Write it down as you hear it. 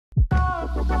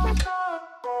Hello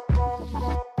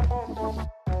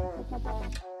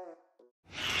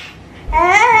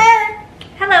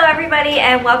everybody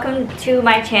and welcome to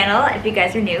my channel. If you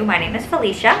guys are new, my name is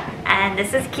Felicia and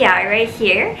this is Kiara right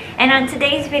here. And on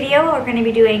today's video, we're going to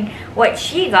be doing what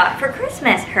she got for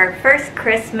Christmas. Her first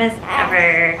Christmas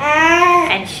ever.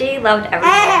 And she loved every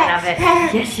moment of it.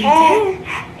 Yes, she did.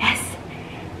 Yes.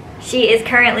 She is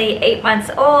currently 8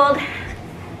 months old.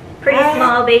 Pretty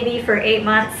small baby for 8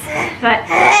 months. But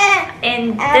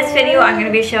in this video, I'm going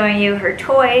to be showing you her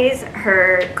toys,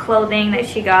 her clothing that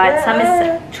she got. Some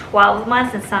is 12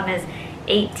 months and some is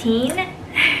 18.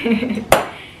 Some is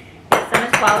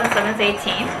 12 and some is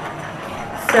 18.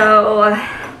 So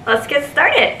let's get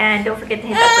started. And don't forget to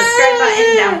hit that subscribe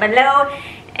button down below.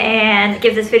 And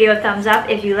give this video a thumbs up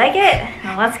if you like it.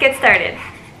 Now let's get started.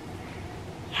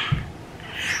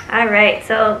 Alright,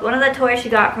 so one of the toys she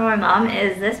got from my mom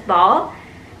is this ball.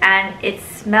 And it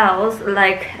smells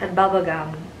like bubble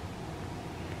gum.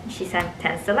 She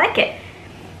tends to like it.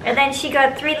 And then she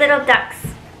got 4 little ducks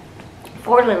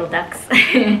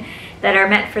that are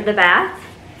meant for the bath.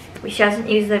 She hasn't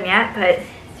used them yet, but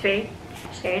it's very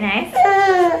nice.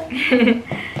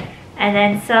 And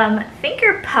then some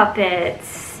finger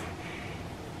puppets.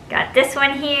 Got this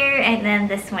one here and then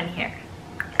this one here.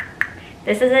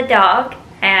 This is a dog,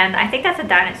 and I think that's a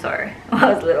dinosaur.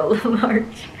 Well, it's a little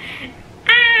large.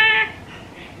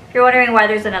 If you're wondering why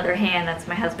there's another hand, that's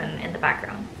my husband in the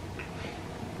background.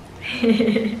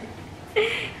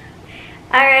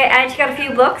 Alright, and she got a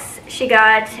few books. She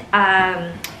got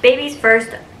Baby's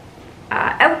first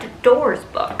outdoors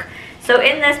book. So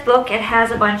in this book, it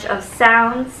has a bunch of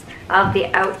sounds of the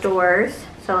outdoors.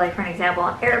 So like for an example,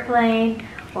 an airplane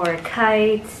or a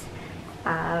kite.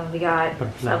 We got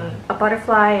a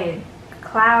butterfly and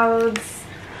clouds.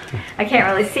 I can't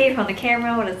really see from the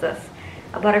camera. What is this?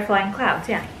 A butterfly and clouds,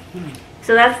 yeah.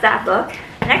 So that's that book.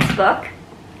 Next book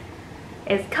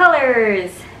is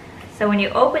colors. So when you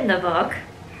open the book,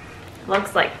 it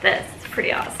looks like this. It's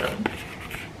pretty awesome.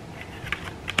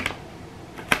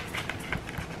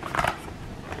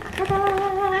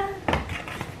 Ta-da!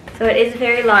 So it is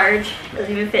very large. It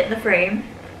doesn't even fit in the frame.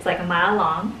 It's like a mile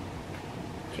long.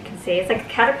 As you can see, it's like a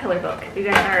caterpillar book. If you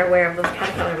guys are aware of those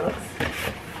caterpillar books.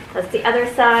 That's the other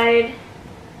side.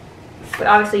 But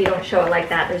obviously you don't show it like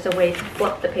that. There's a way to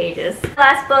flip the pages. The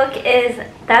last book is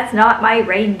That's Not My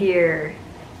Reindeer.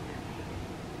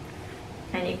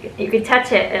 And you can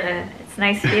touch it and it's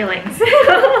nice feelings.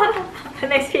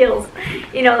 Nice feels.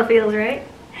 You know the feels, right?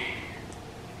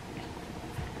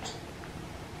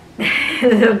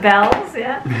 The bells,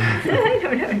 yeah. I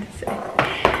don't know what to say.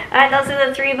 And those are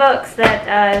the 3 books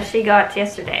that she got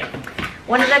yesterday.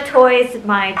 One of the toys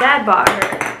my dad bought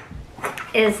her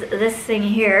is this thing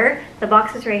here. The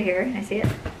box is right here. I see it.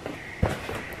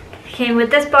 Came with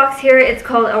this box here. It's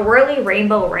called a Whirly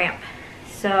Rainbow Ramp.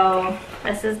 So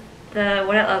this is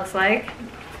what it looks like.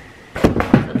 So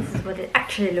this is what it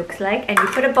actually looks like. And you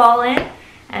put a ball in,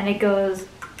 and it goes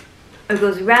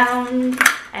round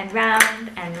and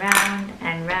round and round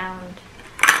and round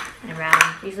and round.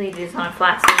 Usually you do this on a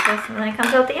flat surface, and then it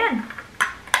comes out the end.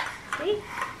 See?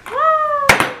 Whoa!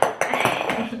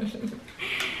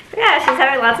 Yeah, she's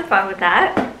having lots of fun with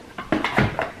that.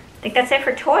 I think that's it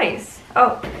for toys.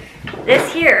 Oh,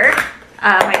 this here,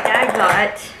 my dad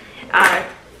got,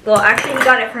 well actually he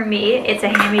got it for me. It's a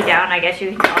hand-me-down, I guess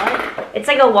you can call it. It's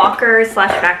like a walker /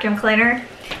 vacuum cleaner.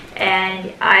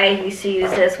 And I used to use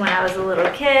this when I was a little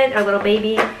kid, a little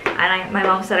baby. And my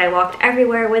mom said I walked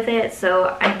everywhere with it.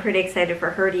 So I'm pretty excited for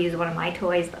her to use one of my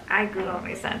toys that I grew on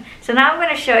my son. So now I'm going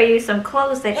to show you some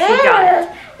clothes that she got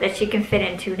that she can fit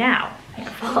into now.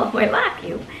 Follow my lap,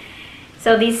 you.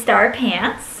 So these star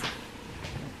pants.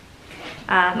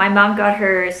 My mom got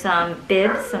her some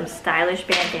bibs, some stylish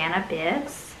bandana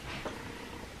bibs.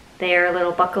 They are a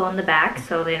little buckle in the back,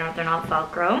 so they're not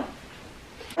Velcro.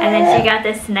 And then she got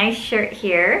this nice shirt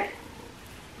here.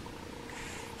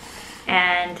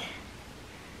 And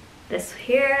this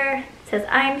here says,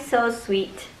 "I'm so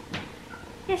sweet."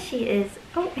 Yes, she is.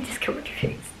 Oh, I just covered your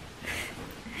face.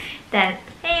 Then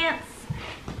pants.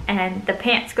 And the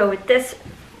pants go with this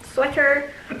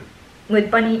sweater with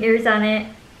bunny ears on it.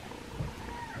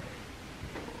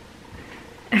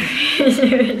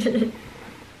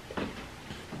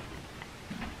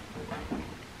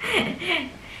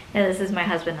 And this is my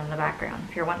husband in the background,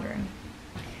 if you're wondering.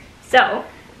 So,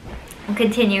 we'll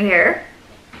continue here.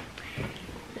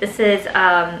 This is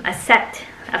a set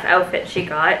of outfits she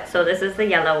got. So this is the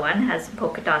yellow one, has some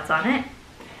polka dots on it.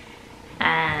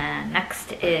 And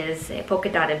next is a polka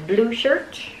dotted blue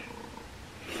shirt.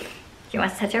 She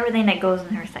wants to touch everything that goes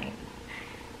in her sight.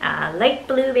 light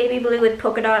blue, baby blue with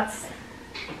polka dots.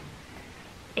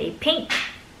 A pink,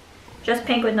 just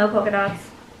pink with no polka dots.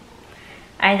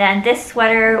 And then this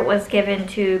sweater was given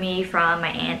to me from my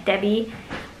Aunt Debbie.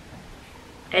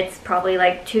 It's probably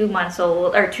like 2 months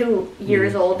old, or 2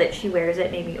 years old that she wears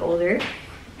it, maybe older,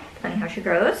 depending how she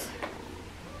grows.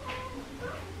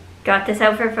 Got this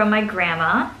outfit from my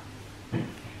grandma.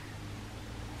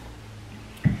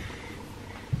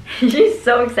 She's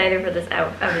so excited for this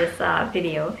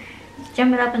video. She's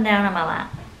jumping up and down on my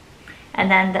lap. And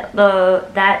then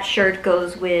that shirt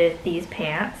goes with these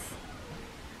pants.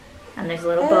 And there's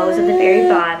little bows at the very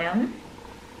bottom.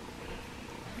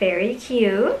 Very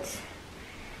cute.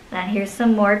 Then here's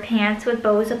some more pants with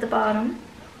bows at the bottom.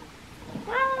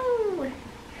 Wow!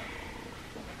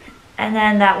 And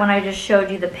then that one I just showed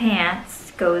you, the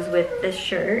pants, goes with this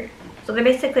shirt. So they're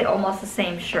basically almost the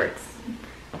same shirts.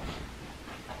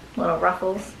 Little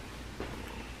ruffles.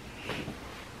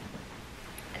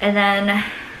 And then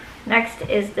next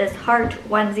is this heart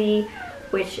onesie,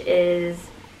 which is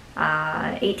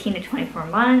 18 to 24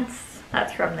 months.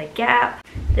 That's from the Gap.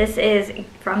 This is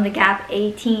from the Gap,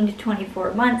 18 to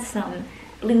 24 months. Some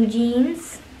blue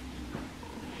jeans.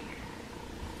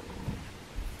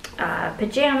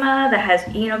 Pajama that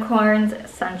has unicorns,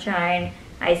 sunshine,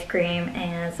 ice cream,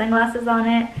 and sunglasses on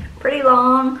it. Pretty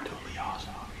long. Totally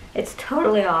awesome. It's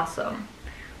totally awesome.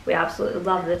 We absolutely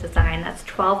love the design. That's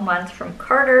 12 months from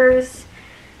Carter's.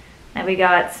 And we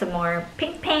got some more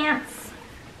pink pants,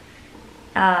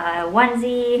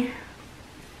 onesie,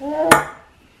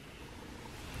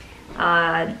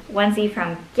 onesie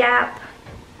from Gap.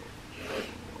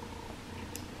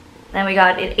 Then we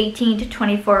got an 18 to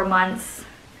 24 months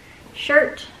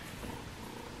shirt.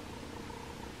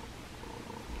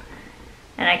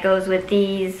 And it goes with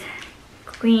these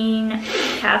queen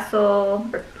tassel,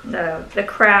 or the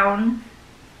crown.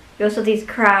 It goes with these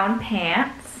crown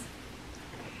pants.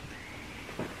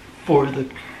 For the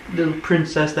little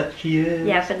princess that she is.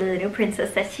 Yeah, for the little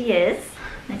princess that she is.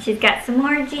 And she's got some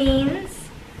more jeans.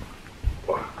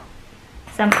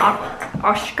 Some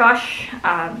Oshkosh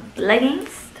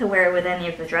leggings to wear with any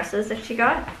of the dresses that she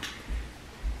got.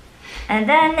 And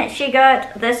then she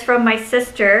got this from my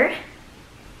sister,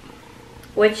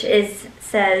 which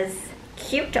says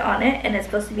cute on it, and it's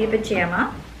supposed to be a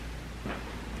pajama.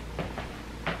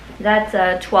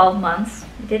 That's 12 months.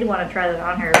 I did want to try that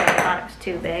on her, but I thought it was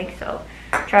too big, so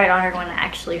try it on her when it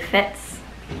actually fits.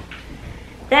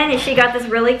 Then she got this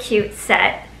really cute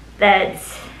set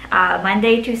that's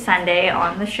Monday to Sunday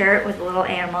on the shirt with a little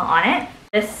animal on it.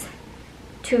 This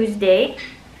Tuesday,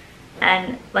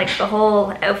 and like the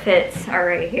whole outfits are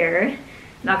right here.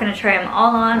 I'm not going to try them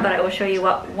all on, but I will show you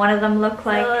what one of them look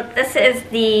like. So this is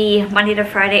the Monday to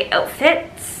Friday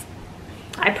outfits.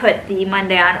 I put the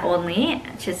Monday on only.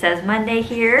 It just says Monday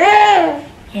here. Yeah.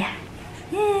 Yeah.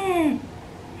 Yeah.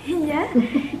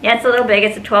 Yeah, it's a little big.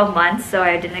 It's a 12 months, so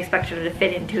I didn't expect her to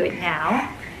fit into it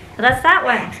now. So that's that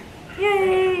one.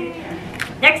 Yay.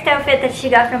 Next outfit that she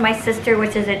got from my sister,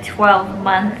 which is a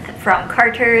 12-month from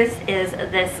Carter's, is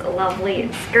this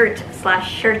lovely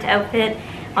skirt/shirt outfit.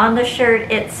 On the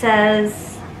shirt it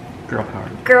says Girl power.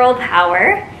 Girl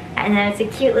power, and then it's a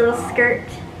cute little skirt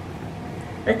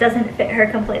that doesn't fit her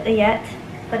completely yet,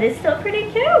 but it's still pretty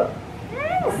cute.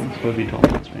 Yes. It's supposed to be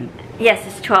 12 months, right? Yes,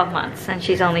 it's 12 months, and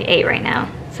she's only 8 right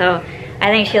now. So I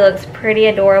think she looks pretty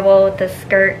adorable with the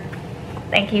skirt.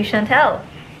 Thank you, Chantel.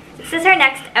 This is her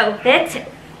next outfit.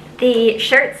 The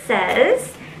shirt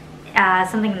says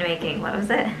something in the making. What was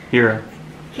it? Hero.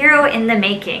 Hero in the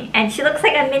making. And she looks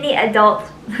like a mini adult.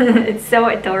 It's so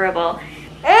adorable.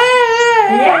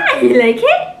 Yeah, you like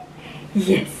it?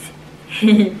 Yes.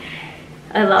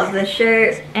 I love the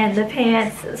shirt and the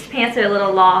pants. These pants are a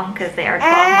little long because they are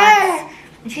 12 months.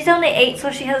 And she's only 8,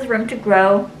 so she has room to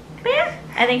grow. But yeah,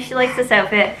 I think she likes this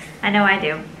outfit. I know I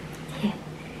do.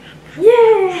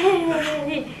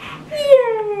 Yay!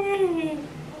 Yay!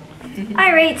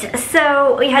 Alright,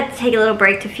 so we had to take a little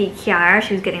break to feed Kiara.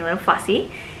 She was getting a little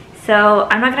fussy. So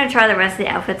I'm not going to try the rest of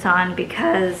the outfits on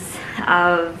because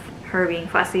of her being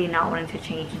fussy and not wanting to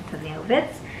change into the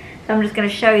outfits. So I'm just going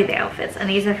to show you the outfits. And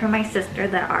these are from my sister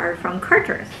that are from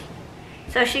Carter's.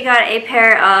 So she got a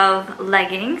pair of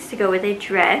leggings to go with a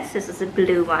dress. This is a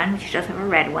blue one. She does have a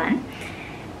red one.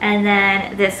 And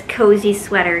then this cozy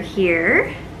sweater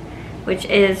here, which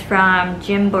is from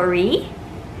Gymboree.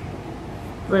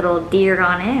 Little deer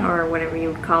on it, or whatever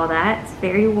you would call that. It's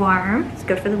very warm. It's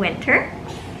good for the winter.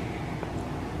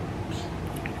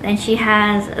 Then she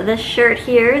has this shirt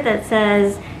here that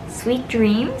says Sweet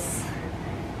Dreams.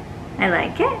 I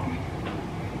like it.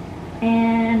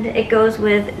 And it goes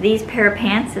with these pair of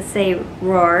pants that say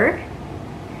Roar.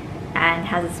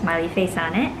 has a smiley face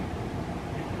on it.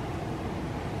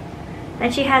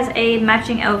 Then she has a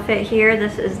matching outfit here.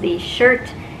 This is the shirt.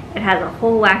 It has a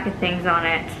whole whack of things on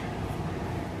it.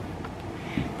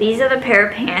 These are the pair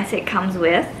of pants it comes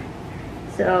with.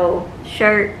 So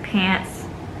shirt, pants.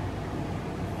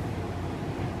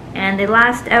 And the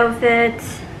last outfit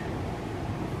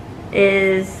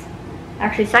is,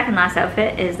 actually second last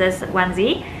outfit is this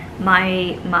onesie.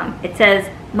 My mom, it says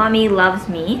Mommy Loves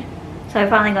Me. So I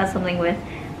finally got something with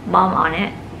mom on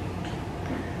it.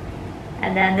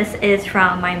 And then this is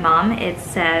from my mom. It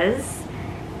says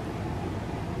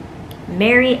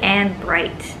Merry and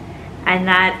Bright. And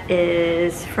that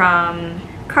is from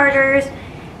Carter's.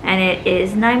 And it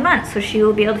is 9 months. So she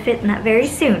will be able to fit in that very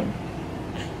soon.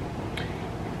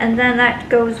 And then that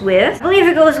goes with, I believe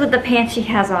it goes with the pants she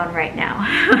has on right now.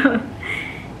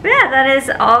 But yeah, that is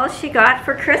all she got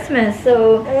for Christmas.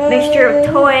 So mixture of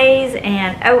toys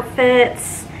and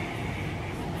outfits.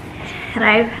 And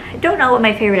I don't know what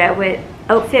my favorite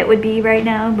outfit would be right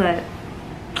now, but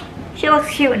she looks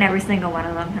cute in every single one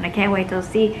of them. And I can't wait to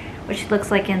see what she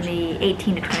looks like in the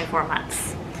 18 to 24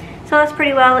 months. So that's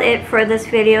pretty well it for this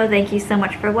video. Thank you so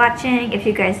much for watching. If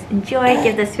you guys enjoyed,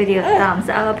 give this video a thumbs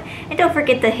up. And don't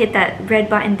forget to hit that red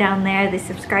button down there, the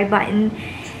subscribe button,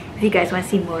 if you guys want to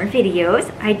see more videos.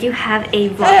 I do have a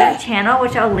vlogging channel,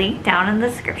 which I'll link down in the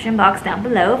description box down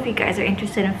below if you guys are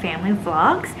interested in family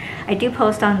vlogs. I do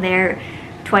post on there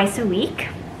twice a week.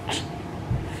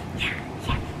 Yeah.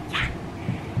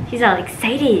 She's all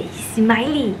excited,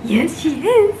 smiley. Yes, she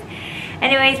is.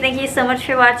 Anyways, thank you so much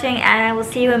for watching, and I will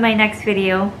see you in my next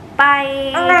video.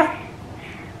 Bye!